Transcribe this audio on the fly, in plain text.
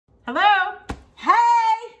Hello.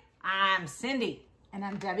 Hey! I'm Cindy. And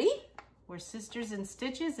I'm Debbie. We're sisters in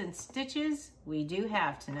stitches, and stitches we do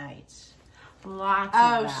have tonight. Lots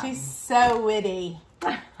Oh, of them. she's so witty.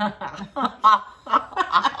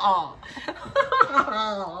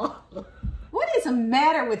 What is the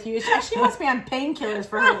matter with you? She must be on painkillers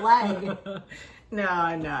for her leg. No,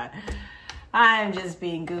 I'm not. I'm just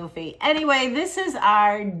being goofy. Anyway, this is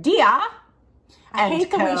our Dia. I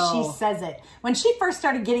hate the way she says it. When she first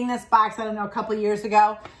started getting this box, I don't know, a couple of years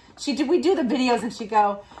ago, we do the videos and she'd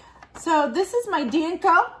go, so this is my Dia &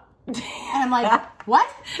 Co. And I'm like,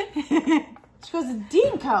 what? She goes,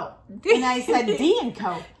 Dia & Co. And I said, Dia &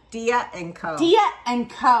 Co. Dia & Co. Dia &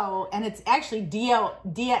 Co. And it's actually Dia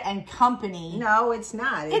 & Company. No, it's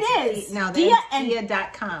not. It is. No, Dia it's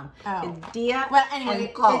Dia.com. Oh. It's Dia Well,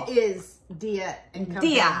 anyway, & Co. it is Dia &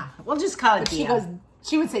 Company. Dia. We'll just call it But Dia.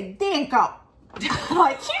 she would say, Dia & Co.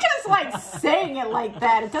 Like, she just like saying it like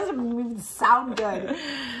that. It doesn't even sound good.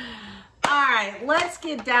 All right, let's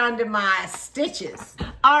get down to my stitches.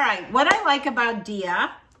 All right, what I like about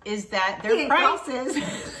Dia is that their prices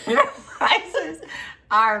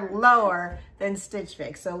are lower than Stitch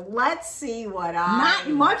Fix. So let's see what Not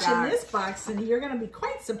much in this box, and you're going to be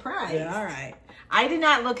quite surprised. Yeah, all right. I did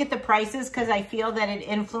not look at the prices because I feel that it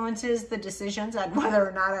influences the decisions on whether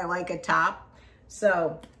or not I like a top.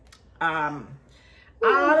 So,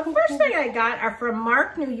 the first thing I got are from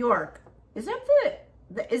Mark, New York. Is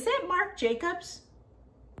that Marc Jacobs?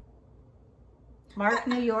 Mark,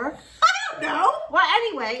 New York? I don't know. Well,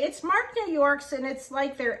 anyway, it's Mark, New York's, and it's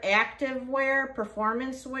like their active wear,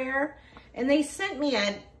 performance wear. And they sent me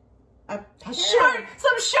some short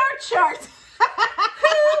shorts.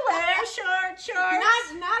 Who wears short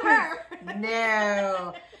shorts? Not her.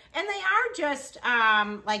 No. And they are just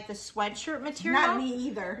like the sweatshirt material. Not me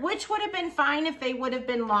either. Which would have been fine if they would have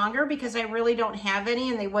been longer because I really don't have any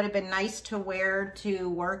and they would have been nice to wear to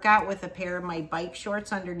work out with a pair of my bike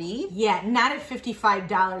shorts underneath. Yeah, not at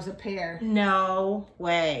 $55 a pair. No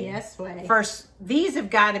way. Yes way. First, these have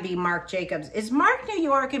got to be Marc Jacobs. Is Mark, New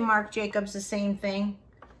York and Marc Jacobs the same thing?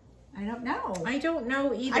 I don't know. I don't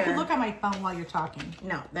know either. I can look on my phone while you're talking.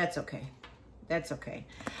 No, that's okay. That's okay.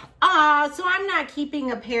 So I'm not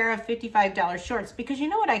keeping a pair of $55 shorts because you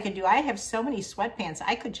know what I could do? I have so many sweatpants,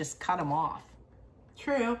 I could just cut them off.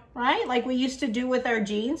 True. Right? Like we used to do with our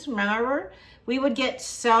jeans, remember? We would get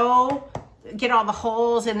all the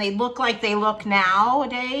holes and they look like they look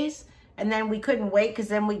nowadays. And then we couldn't wait because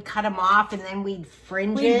then we'd cut them off and then we'd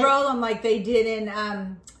fringe it. We'd roll them like they did in,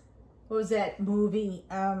 what was that movie?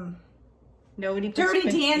 Dirty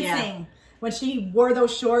Dancing. Yeah. When she wore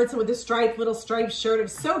those shorts with the little striped shirt. It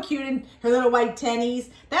was so cute in her little white tennies.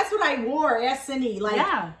 That's what I wore, ask Cindy. Like,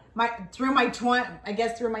 yeah. Through my late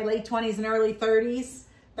 20s and early 30s.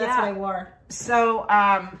 That's what I wore. So,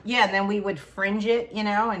 yeah, and then we would fringe it, you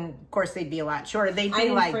know, and of course they'd be a lot shorter. They'd be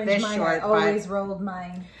like this short. I always rolled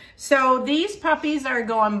mine. So these puppies are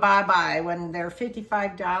going bye-bye when they're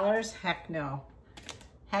 $55. Heck no.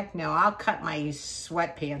 Heck no, I'll cut my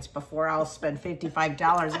sweatpants before I'll spend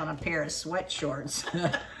 $55 on a pair of sweat shorts.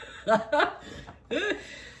 All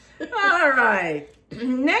right.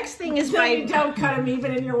 Next thing is you don't cut them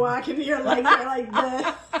even in your walking. Your legs are like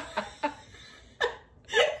this.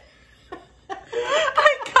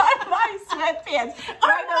 I cut my sweatpants.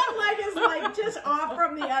 One leg is like just off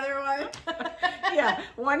from the other one. Yeah,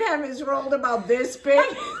 one hem is rolled about this big.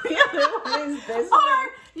 The other one is this big. Or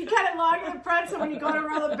you cut it long in the front, so when you go to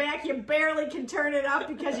roll it back, you barely can turn it up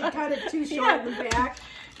because you cut it too short in the back.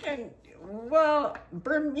 And, well,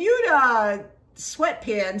 Bermuda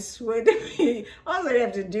sweatpants would be, all I'd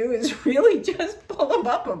have to do is really just pull them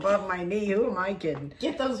up above my knee. Who am I kidding?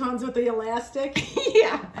 Get those ones with the elastic.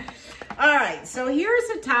 Yeah. All right, so here's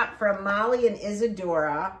a top from Molly and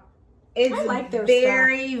Isadora. It's I like their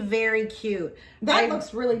very, very cute. That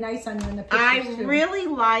looks really nice on you in the pictures too. Really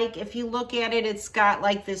like, if you look at it, it's got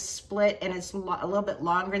like this split and it's a little bit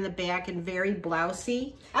longer in the back and very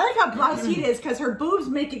blousy. I like how blousy it is because her boobs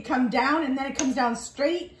make it come down and then it comes down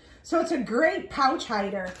straight. So it's a great pouch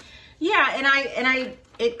hider. Yeah, and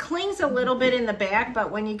it clings a little bit in the back,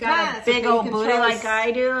 but when you got a big old booty like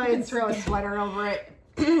I do, you can throw a sweater over it.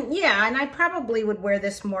 Yeah, and I probably would wear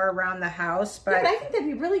this more around the house, but, yeah, but I think that'd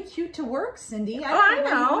be really cute to work, Cindy. I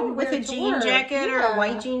know, with a jean jacket or a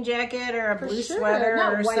white jean jacket or a blue sweater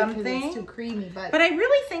or something. It's too creamy, but I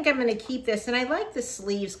really think I'm going to keep this, and I like the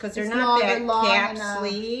sleeves because they're not that cap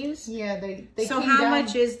sleeves. Yeah, they so how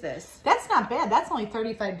much is this? That's not bad. That's only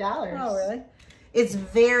 $35. Oh, really? It's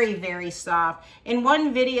very, very soft. In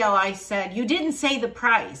one video, I said, you didn't say the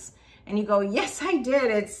price. And you go, yes, I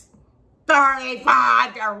did. It's sorry,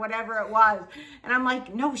 bot, or whatever it was. And I'm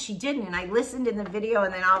like, no, she didn't. And I listened in the video,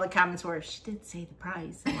 and then all the comments were, she did say the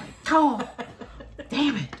price. I'm like, oh,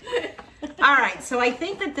 damn it. All right, so I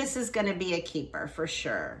think that this is going to be a keeper for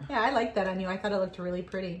sure. Yeah, I like that on you. I thought it looked really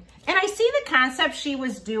pretty. And I see the concept she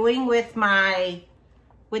was doing with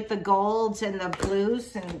the golds and the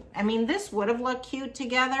blues. And I mean, this would have looked cute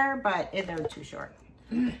together, but they're too short.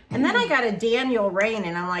 And then I got a Daniel Rain,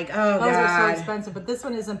 and I'm like, oh, those God. are so expensive, but this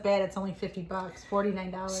one isn't bad. It's only $50,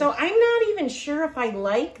 $49. So I'm not even sure if I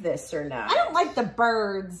like this or not. I don't like the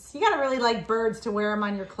birds. You got to really like birds to wear them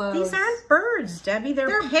on your clothes. These aren't birds, Debbie.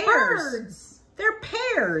 They're pears. Birds. They're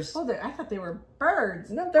pears. Oh, I thought they were birds.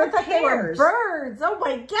 No, they're I thought pears. they were birds. Oh,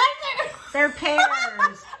 my goodness. They're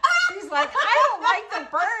pears. She's like, I don't like the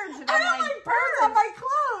birds. And I don't like birds on my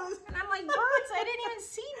clothes. And I'm like, birds? I didn't even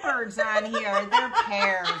see birds on here. They're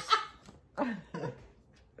pears.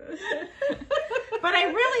 But I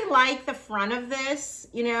really like the front of this.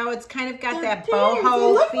 You know, it's kind of got that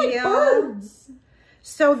boho feel. Like birds.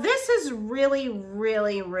 So this is really,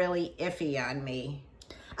 really, really iffy on me.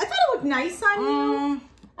 I thought it looked nice on you.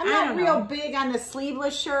 I'm not real big on the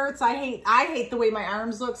sleeveless shirts. I hate the way my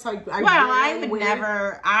arms look. So I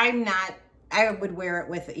would wear it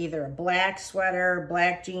with either a black sweater,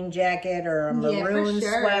 black jean jacket, or a maroon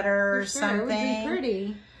sweater or something. It would be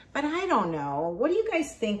pretty. But I don't know. What do you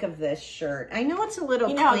guys think of this shirt? I know it's a little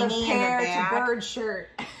clingy in the back. It's a bird shirt.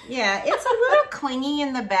 Yeah, it's a little clingy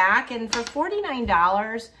in the back, and for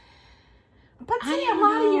 $49. But see, a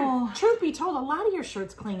lot of your, truth be told, a lot of your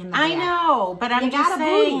shirts cling in the back. I know, but I'm just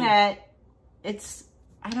saying that it's,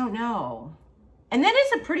 I don't know. And that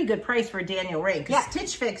is a pretty good price for Daniel Rain, because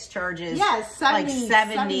Stitch Fix charges like $70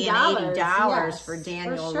 and $80 for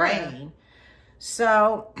Daniel Rain.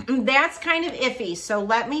 So that's kind of iffy. So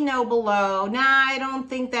let me know below. Nah, I don't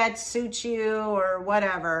think that suits you or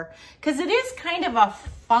whatever, because it is kind of a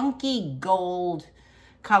funky gold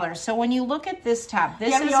color. So when you look at this top,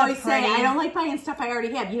 this is you always say, I don't like buying stuff I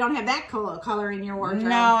already have. You don't have that color in your wardrobe.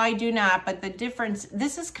 No, I do not. But the difference,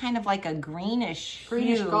 this is kind of like a greenish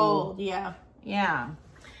gold, yeah. Yeah.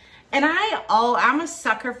 And I'm a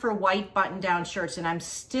sucker for white button-down shirts, and I'm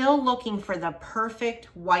still looking for the perfect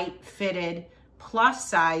white fitted plus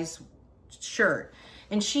size shirt.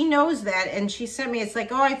 And she knows that, and she sent me, it's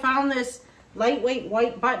like, oh, I found this lightweight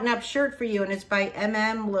white button-up shirt for you, and it's by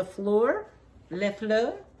MM Lafleur.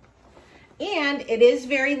 And it is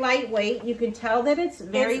very lightweight. You can tell that it's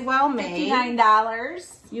very well made.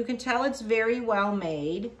 $59. You can tell it's very well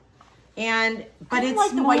made. But I don't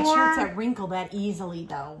like the white shirts that wrinkle that easily,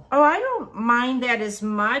 though. Oh, I don't mind that as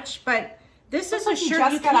much, but this is a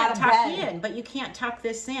shirt you can't tuck in, but you can't tuck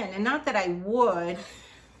this in. And not that I would,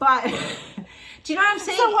 but do you know what I'm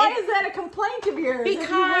saying? So why is that a complaint of yours?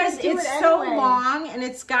 Because it's so long, and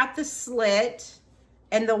it's got the slit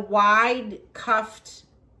and the wide cuffed,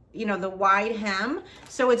 you know, the wide hem.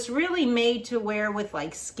 So it's really made to wear with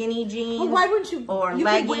like skinny jeans. Well, why wouldn't you? Or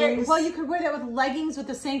leggings. You could wear that with leggings with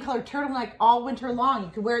the same color turtleneck all winter long. You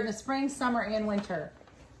could wear it in the spring, summer, and winter.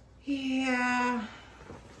 Yeah.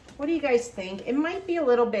 What do you guys think? It might be a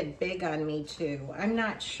little bit big on me too. I'm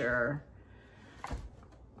not sure.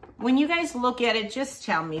 When you guys look at it, just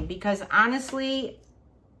tell me, because honestly,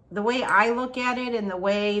 the way I look at it and the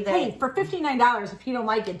way that... Hey, for $59, if you don't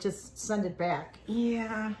like it, just send it back.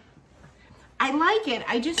 Yeah. I like it.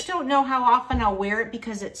 I just don't know how often I'll wear it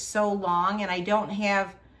because it's so long, and I don't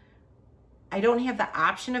have the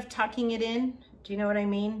option of tucking it in. Do you know what I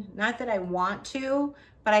mean? Not that I want to,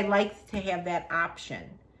 but I like to have that option.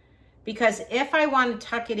 Because if I want to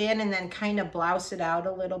tuck it in and then kind of blouse it out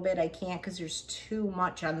a little bit, I can't, because there's too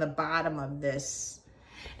much on the bottom of this.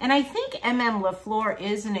 And I think MM Lafleur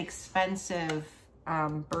is an expensive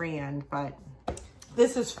brand, but...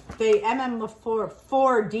 This is the MM Lafleur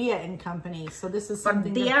for Dia and Company. So this is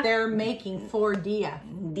something that they're making for Dia.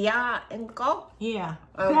 Dia and Co? Yeah.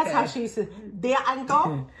 Okay. That's how she says Dia and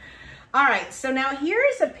Co. All right, so now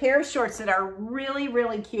here's a pair of shorts that are really,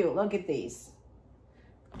 really cute. Look at these.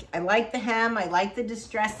 I like the hem. I like the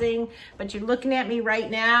distressing, but you're looking at me right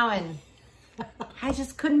now, and I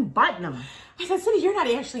just couldn't button them. I said, Cindy, you're not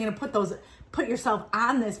actually going to put yourself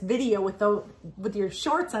on this video with your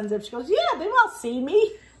shorts unzipped. She goes, yeah, they all see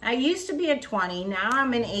me. I used to be a 20. Now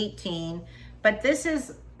I'm an 18. But this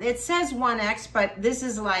is, it says 1X, but this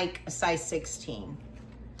is like a size 16.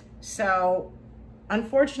 So,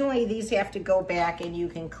 unfortunately, these have to go back, and you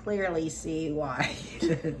can clearly see why.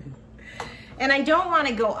 And I don't want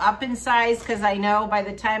to go up in size, because I know by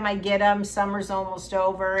the time I get them, summer's almost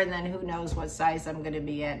over, and then who knows what size I'm going to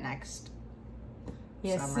be at next.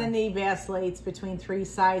 Yeah, summer. Cindy vacillates between 3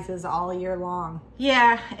 sizes all year long.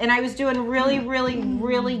 Yeah, and I was doing really, really,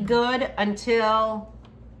 really good until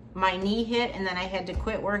my knee hit, and then I had to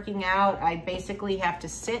quit working out. I basically have to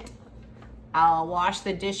sit. I'll wash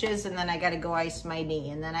the dishes, and then I got to go ice my knee,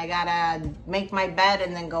 and then I got to make my bed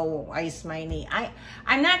and then go ice my knee.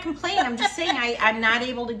 I'm not complaining. I'm just saying I'm not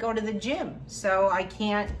able to go to the gym, so I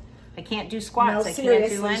can't do squats. I can't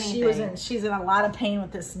do anything. She's in a lot of pain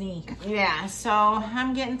with this knee. Yeah, so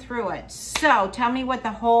I'm getting through it. So tell me what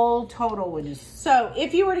the whole total would be. So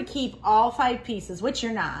if you were to keep all 5 pieces, which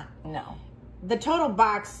you're not, No. the total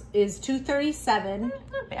box is $237.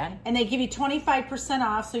 Not bad. And they give you 25%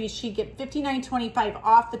 off, so she'd get $59.25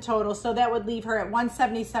 off the total. So that would leave her at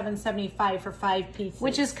 $177.75 for 5 pieces.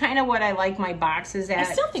 Which is kind of what I like my boxes at. I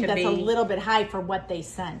still think that's a little bit high for what they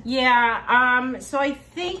sent. Yeah. So I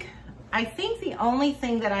think the only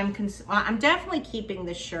thing that I'm definitely keeping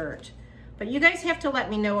the shirt, but you guys have to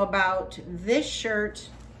let me know about this shirt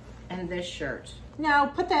and this shirt.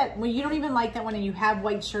 No, put that, well, you don't even like that one and you have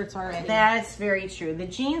white shirts already. That's very true. The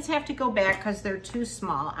jeans have to go back because they're too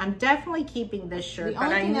small. I'm definitely keeping this shirt,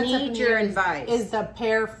 but I need your advice. Is the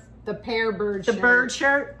pear bird shirt. The bird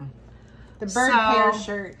shirt? The bird pear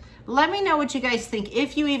shirt. Let me know what you guys think,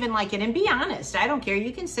 if you even like it, and be honest. I don't care.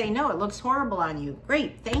 You can say, no, it looks horrible on you.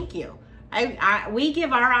 Great, thank you. We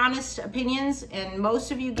give our honest opinions, and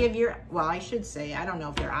most of you give your, well, I should say, I don't know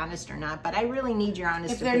if they're honest or not, but I really need your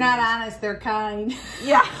honest opinions. If they're not honest, they're kind.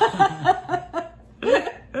 Yeah.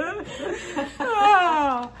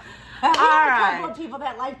 Oh. All right. A couple right. of people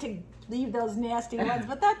that like to leave those nasty ones,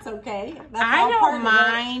 but that's okay. That's I all part don't of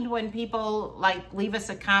mind when people like leave us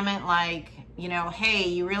a comment like, you know, hey,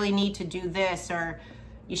 you really need to do this, or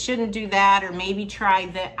you shouldn't do that, or maybe try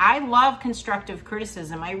that. I love constructive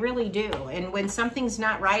criticism. I really do. And when something's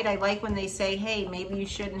not right, I like when they say, hey, maybe you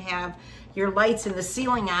shouldn't have your lights in the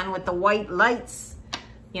ceiling on with the white lights,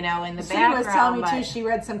 you know, in the background. She was telling me too, she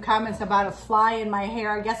read some comments about a fly in my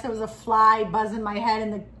hair. I guess it was a fly buzzing my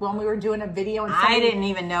head when we were doing a video. And I didn't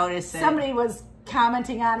even notice it. Somebody was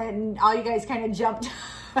commenting on it, and all you guys kind of jumped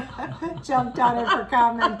on it for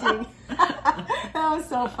commenting. That was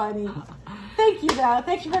so funny. Thank you, though.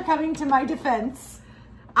 Thank you for coming to my defense.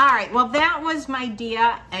 All right, well, that was my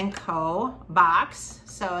Dia & Co. box.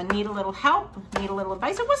 So I need a little help, need a little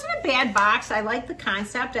advice. It wasn't a bad box. I like the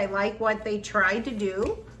concept. I like what they tried to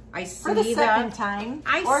do. I see for the second time.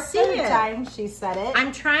 I see third it. time she said it.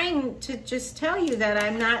 I'm trying to just tell you that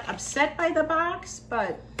I'm not upset by the box,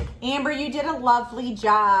 but... Amber, you did a lovely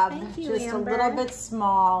job. Thank you, just Amber. a little bit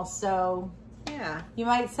small, so... Yeah. You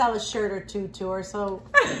might sell a shirt or two to her, so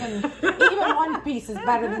even one piece is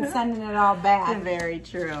better than sending it all back. Very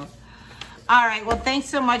true. All right, well, thanks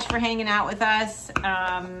so much for hanging out with us.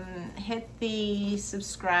 Hit the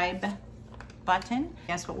subscribe button.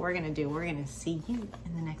 Guess what we're going to do? We're going to see you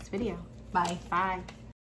in the next video. Bye. Bye.